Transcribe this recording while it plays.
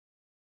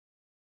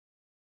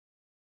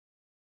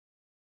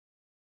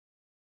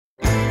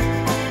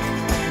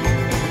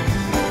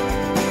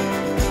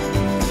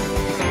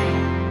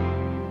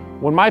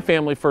When my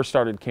family first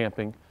started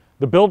camping,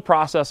 the build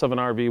process of an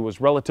RV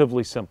was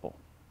relatively simple.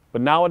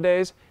 But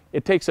nowadays,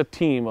 it takes a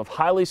team of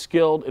highly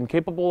skilled and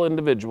capable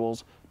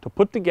individuals to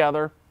put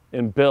together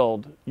and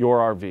build your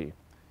RV.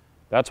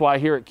 That's why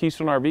here at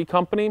Keystone RV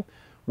Company,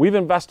 we've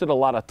invested a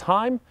lot of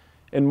time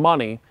and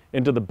money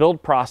into the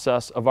build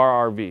process of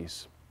our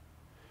RVs.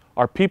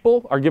 Our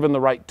people are given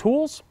the right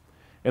tools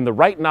and the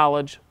right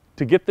knowledge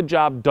to get the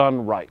job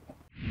done right.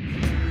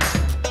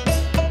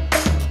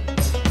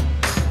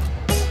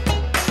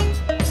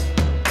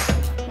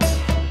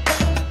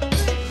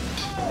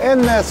 In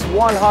this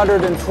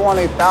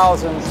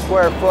 120,000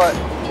 square foot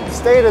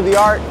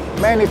state-of-the-art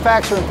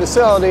manufacturing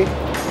facility,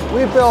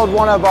 we build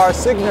one of our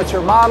signature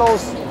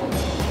models,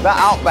 the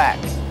Outback.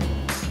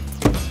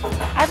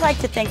 I'd like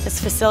to think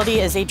this facility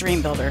is a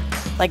dream builder,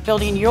 like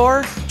building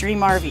your dream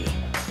RV.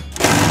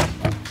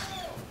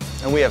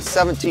 And we have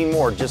 17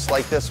 more just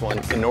like this one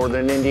in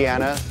northern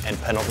Indiana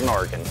and Pendleton,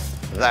 Oregon.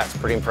 That's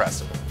pretty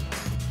impressive.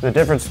 The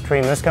difference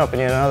between this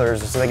company and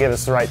others is they give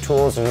us the right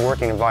tools and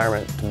working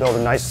environment to build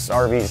the nicest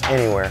RVs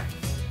anywhere.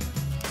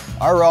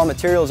 Our raw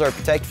materials are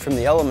protected from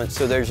the elements,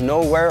 so there's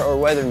no wear or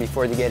weathering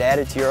before they get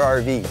added to your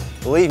RV.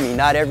 Believe me,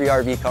 not every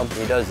RV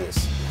company does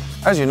this.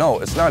 As you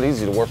know, it's not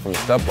easy to work from a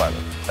stepladder.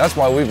 That's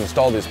why we've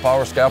installed these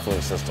power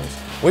scaffolding systems.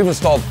 We've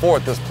installed 4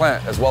 at this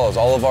plant as well as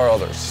all of our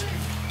others.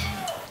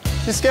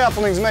 These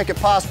scaffoldings make it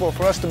possible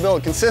for us to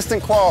build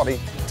consistent quality,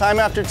 time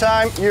after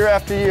time, year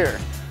after year.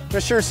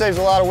 This sure saves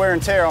a lot of wear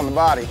and tear on the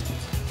body.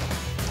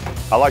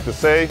 I like to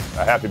say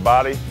a happy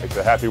body makes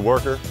a happy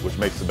worker, which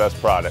makes the best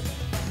product.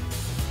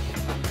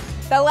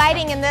 The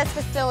lighting in this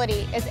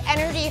facility is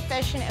energy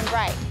efficient and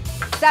bright.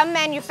 Some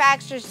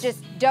manufacturers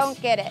just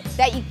don't get it,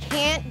 that you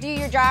can't do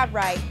your job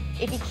right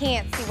if you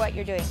can't see what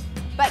you're doing.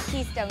 But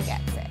Keystone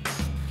gets it.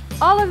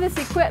 All of this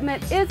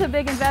equipment is a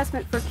big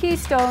investment for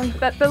Keystone,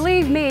 but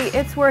believe me,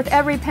 it's worth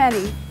every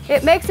penny.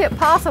 It makes it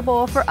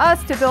possible for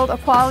us to build a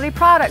quality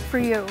product for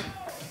you.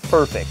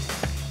 Perfect.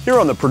 Here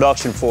on the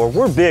production floor,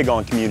 we're big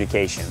on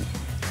communication.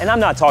 And I'm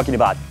not talking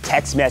about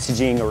text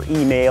messaging or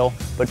email,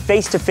 but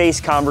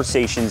face-to-face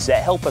conversations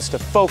that help us to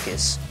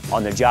focus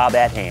on the job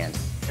at hand.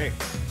 Hey.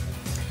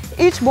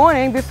 Each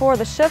morning before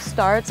the shift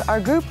starts, our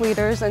group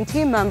leaders and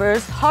team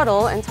members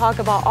huddle and talk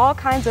about all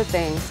kinds of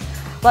things,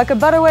 like a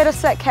better way to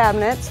set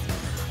cabinets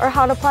or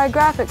how to apply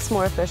graphics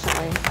more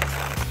efficiently.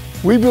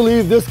 We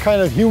believe this kind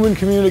of human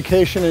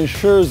communication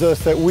ensures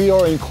us that we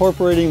are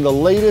incorporating the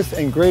latest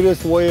and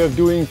greatest way of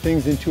doing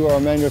things into our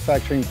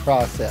manufacturing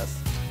process.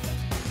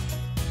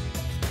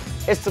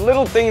 It's the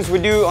little things we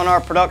do on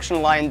our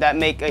production line that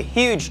make a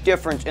huge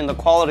difference in the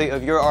quality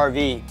of your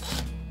RV.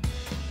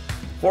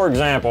 For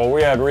example,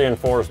 we had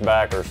reinforced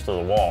backers to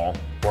the wall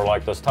where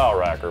like this towel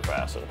rack are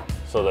fastened,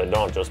 so they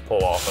don't just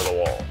pull off of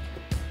the wall.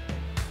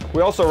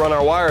 We also run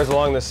our wires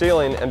along the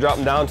ceiling and drop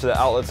them down to the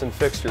outlets and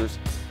fixtures.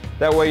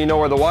 That way you know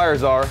where the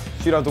wires are, so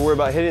you don't have to worry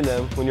about hitting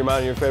them when you're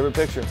mounting your favorite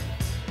picture.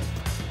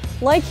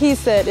 Like he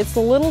said, it's the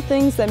little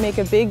things that make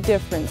a big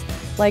difference,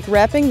 like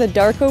wrapping the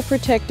Darko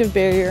protective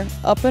barrier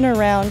up and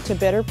around to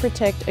better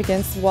protect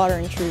against water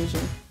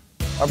intrusion.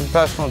 Our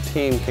professional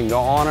team can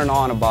go on and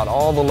on about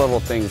all the little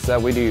things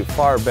that we do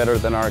far better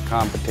than our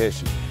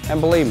competition.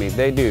 And believe me,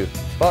 they do.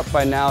 But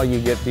by now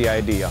you get the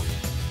idea.